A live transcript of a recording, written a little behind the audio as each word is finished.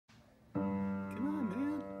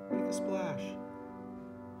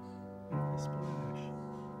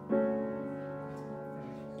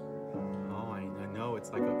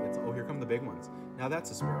big ones. Now that's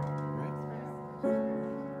a sparrow, right?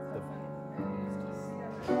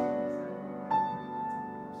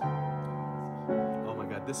 Oh my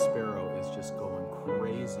God, this sparrow is just going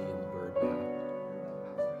crazy in the bird bath.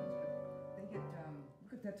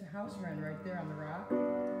 Look, that's a house wren right there on the rock.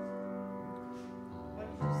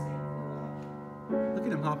 Look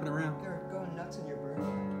at him hopping around. They're going nuts in your bird.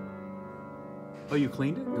 Oh, you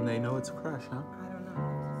cleaned it and they know it's fresh, huh? I don't know.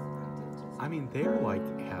 I mean, they're like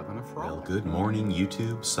having a frolic. Well, good morning,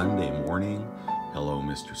 YouTube. Sunday morning. Hello,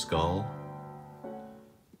 Mr. Skull.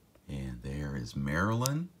 And there is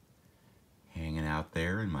Marilyn hanging out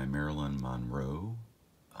there in my Marilyn Monroe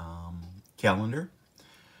calendar.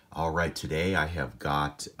 All right, today I have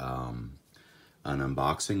got an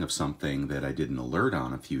unboxing of something that I did an alert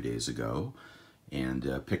on a few days ago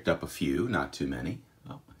and picked up a few, not too many.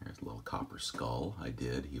 Oh, here's a little copper skull I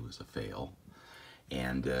did. He was a fail.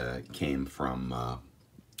 And it came from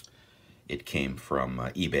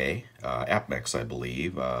eBay, Apmex, I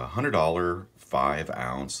believe. $100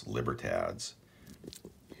 5-ounce Libertads.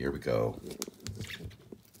 Here we go.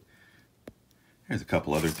 There's a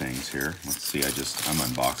couple other things here. Let's see. I'm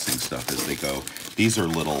unboxing stuff as they go. These are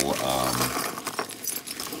little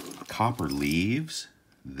copper leaves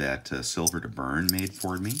that Silver to Burn made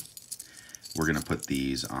for me. We're going to put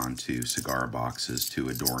these onto cigar boxes to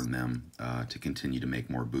adorn them, to continue to make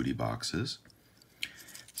more booty boxes.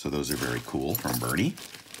 So those are very cool from Bernie.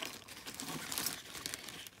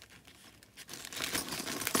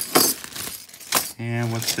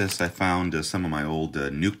 And what's this? I found some of my old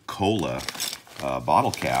Nuke Cola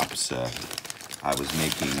bottle caps. I was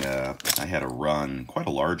making, I had a run, quite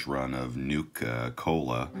a large run of Nuke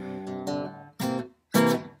Cola.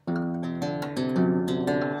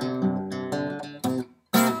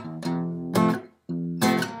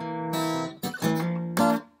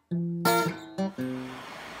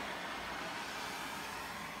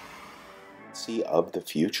 Of the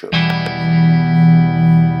future.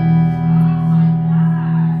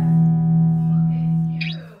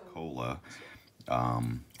 Cola.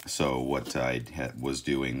 So what I was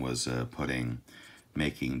doing was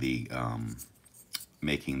making the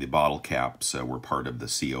bottle caps were part of the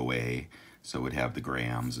COA, so it would have the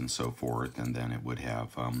grams and so forth, and then it would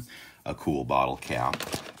have a cool bottle cap.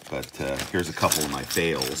 But here's a couple of my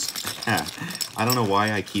fails. I don't know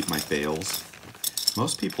why I keep my fails.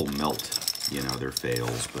 Most people melt, you know, their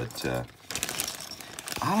fails, but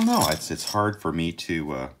I don't know. It's hard for me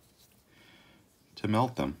to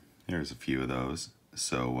melt them. Here's a few of those.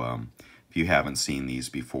 So if you haven't seen these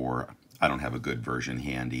before, I don't have a good version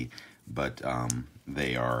handy, but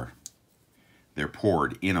they're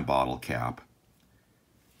poured in a bottle cap,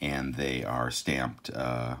 and they are stamped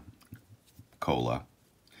cola.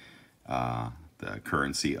 The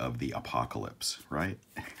currency of the apocalypse, right?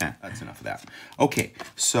 That's enough of that. Okay,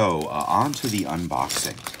 so on to the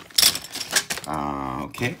unboxing.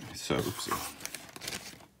 Okay, so, oopsie.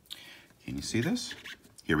 Can you see this?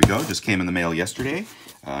 Here we go, just came in the mail yesterday.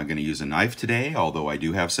 I'm gonna use a knife today, although I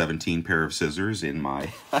do have 17 pair of scissors in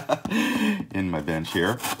my in my bench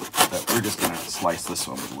here. But we're just gonna slice this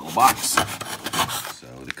one with a little box. So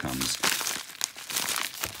it comes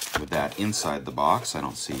with that inside the box. I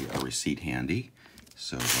don't see a receipt handy,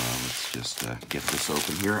 so let's just get this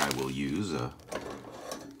open here. I will use a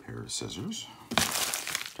pair of scissors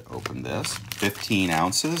to open this. 15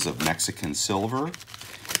 ounces of Mexican silver.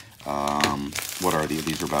 What are these?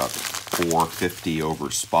 These are about $4.50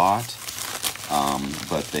 over spot,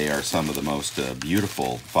 but they are some of the most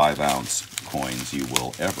beautiful 5-ounce coins you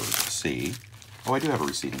will ever see. Oh, I do have a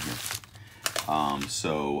receipt in here.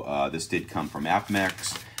 This did come from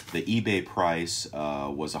Apmex. The eBay price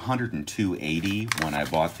was $102.80 when I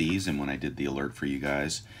bought these and when I did the alert for you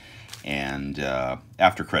guys. And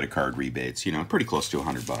after credit card rebates, you know, pretty close to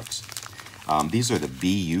 $100. These are the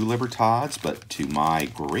BU Libertads, but to my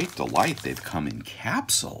great delight, they've come in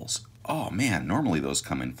capsules. Oh man, normally those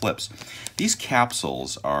come in flips. These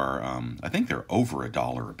capsules are, I think they're over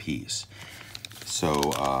 $1 a piece.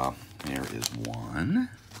 So there is one.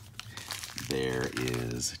 There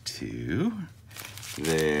is two.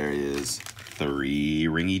 There is 3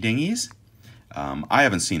 ringy dingies. I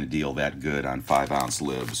haven't seen a deal that good on 5-ounce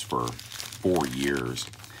libs for 4 years.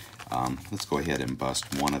 Let's go ahead and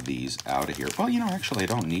bust one of these out of here. Well, you know, actually I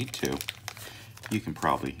don't need to. You can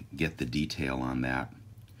probably get the detail on that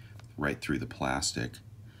right through the plastic.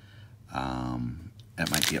 That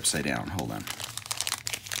might be upside down. Hold on.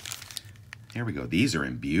 Here we go. These are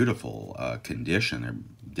in beautiful condition. They're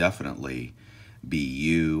definitely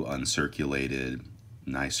BU uncirculated.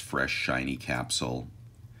 Nice, fresh, shiny capsule.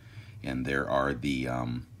 and there are the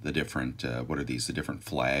different, what are these, the different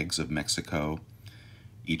flags of Mexico.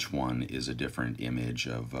 Each one is a different image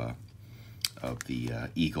of the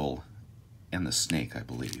eagle and the snake, I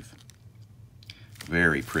believe.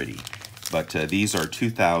 Very pretty. But these are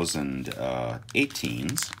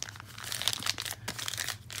 2018s.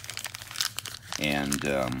 And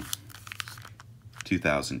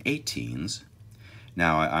 2018s.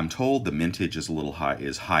 Now I'm told the mintage is a little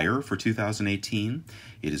higher for 2018.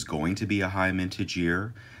 It is going to be a high mintage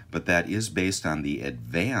year, but that is based on the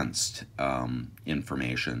advanced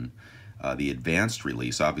information, the advanced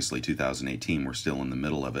release. Obviously 2018, we're still in the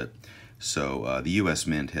middle of it. So the U.S.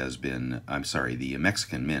 Mint has been, the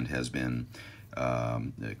Mexican Mint has been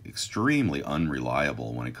extremely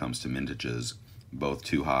unreliable when it comes to mintages, both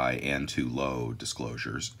too high and too low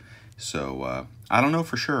disclosures. So I don't know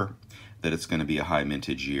for sure that it's going to be a high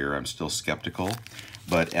mintage year. I'm still skeptical.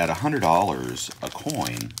 But at $100 a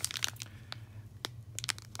coin,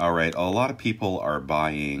 all right, a lot of people are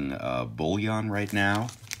buying bullion right now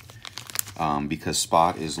because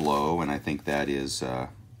spot is low, and I think that is the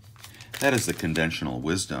conventional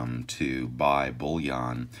wisdom, to buy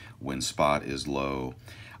bullion when spot is low.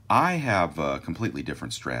 I have a completely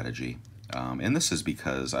different strategy. And this is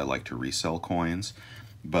because I like to resell coins,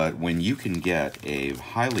 but when you can get a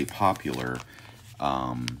highly popular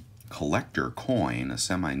collector coin, a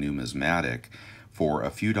semi-numismatic, for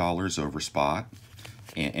a few dollars over spot,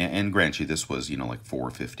 and grant you this was, like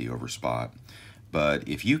 $4.50 over spot, but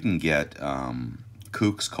if you can get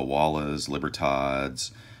kooks, koalas,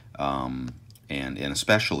 libertads, and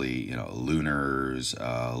especially, lunars,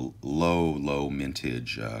 low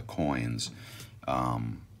mintage coins,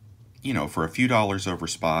 for a few dollars over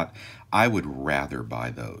spot, I would rather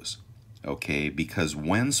buy those, okay? Because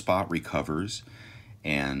when spot recovers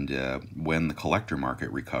and when the collector market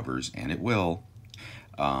recovers, and it will,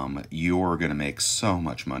 you're going to make so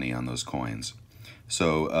much money on those coins.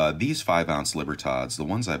 So these 5-ounce Libertads, the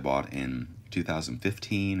ones I bought in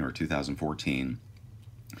 2015 or 2014,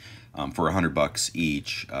 for $100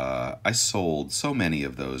 each, I sold so many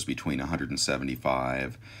of those between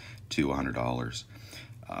 $175 to $100.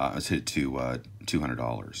 To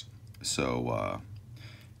 $200. So,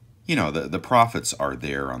 the profits are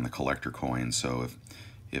there on the collector coins. So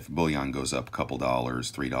if bullion goes up a couple dollars,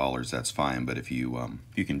 $3, that's fine. But if you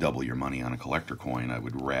can double your money on a collector coin, I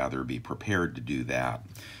would rather be prepared to do that.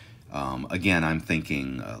 Again, I'm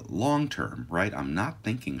thinking long term, right? I'm not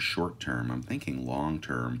thinking short term. I'm thinking long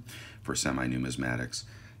term for semi-numismatics.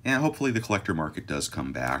 And hopefully the collector market does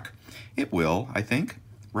come back. It will, I think.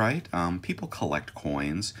 Right? People collect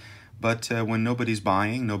coins, but when nobody's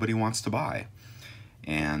buying, nobody wants to buy.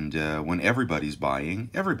 And when everybody's buying,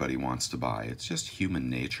 everybody wants to buy. It's just human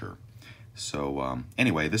nature. So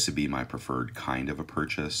anyway, this would be my preferred kind of a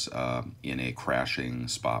purchase in a crashing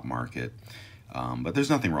spot market. But there's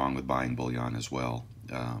nothing wrong with buying bullion as well.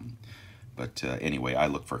 But anyway, I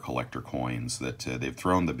look for collector coins that they've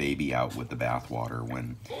thrown the baby out with the bathwater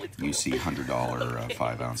when you see $100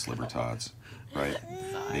 5-ounce Libertads. Right?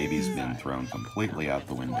 Baby's been thrown completely out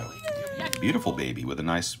the window. Beautiful baby with a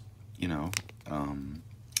nice,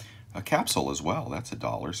 a capsule as well. That's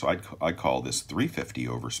 $1. So I'd call this $3.50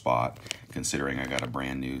 over spot, considering I got a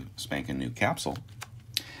brand new, spanking new capsule.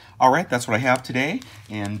 All right, that's what I have today,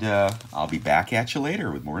 and I'll be back at you later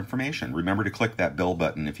with more information. Remember to click that bell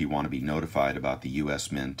button if you want to be notified about the U.S.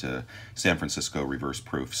 Mint San Francisco reverse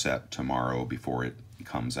proof set tomorrow before it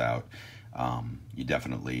comes out. You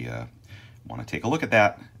definitely want to take a look at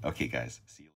that. Okay, guys. See you.